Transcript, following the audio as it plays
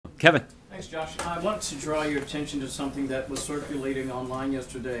Kevin. Thanks, Josh. I wanted to draw your attention to something that was circulating online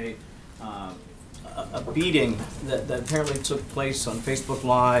yesterday, a beating that apparently took place on Facebook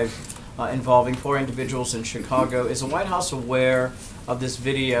Live involving 4 individuals in Chicago. Is the White House aware of this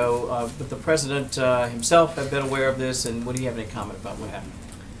video? Would the president himself have been aware of this, and would he have any comment about what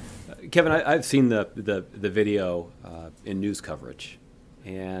happened? Kevin, I've seen the video in news coverage,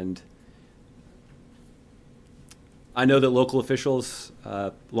 and I know that local officials,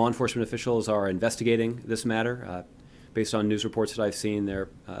 law enforcement officials, are investigating this matter. Based on news reports that I've seen,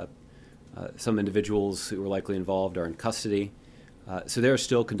 some individuals who were likely involved are in custody. So they're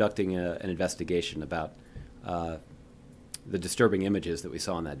still conducting an investigation about the disturbing images that we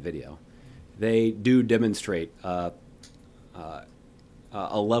saw in that video. They do demonstrate a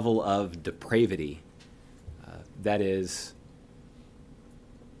level of depravity that is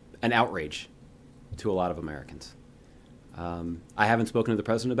an outrage to a lot of Americans. I haven't spoken to the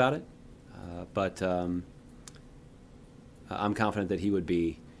president about it, but I'm confident that he would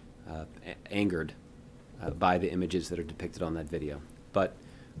be angered by the images that are depicted on that video. But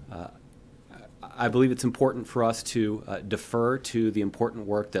I believe it's important for us to defer to the important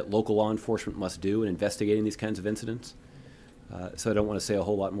work that local law enforcement must do in investigating these kinds of incidents. So I don't want to say a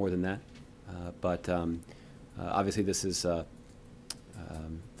whole lot more than that. But obviously this is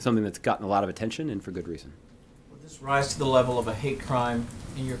something that's gotten a lot of attention, and for good reason. Would this rise to the level of a hate crime,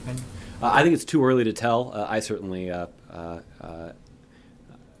 in your opinion? I think it's too early to tell. I certainly don't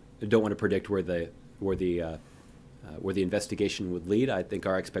want to predict where the investigation would lead. I think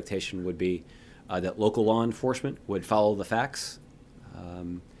our expectation would be that local law enforcement would follow the facts,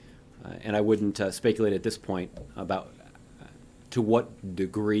 and I wouldn't speculate at this point about to what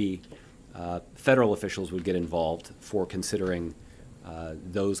degree federal officials would get involved for considering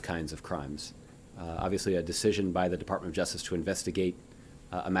those kinds of crimes. Obviously, a decision by the Department of Justice to investigate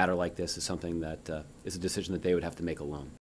a matter like this is something that is a decision that they would have to make alone.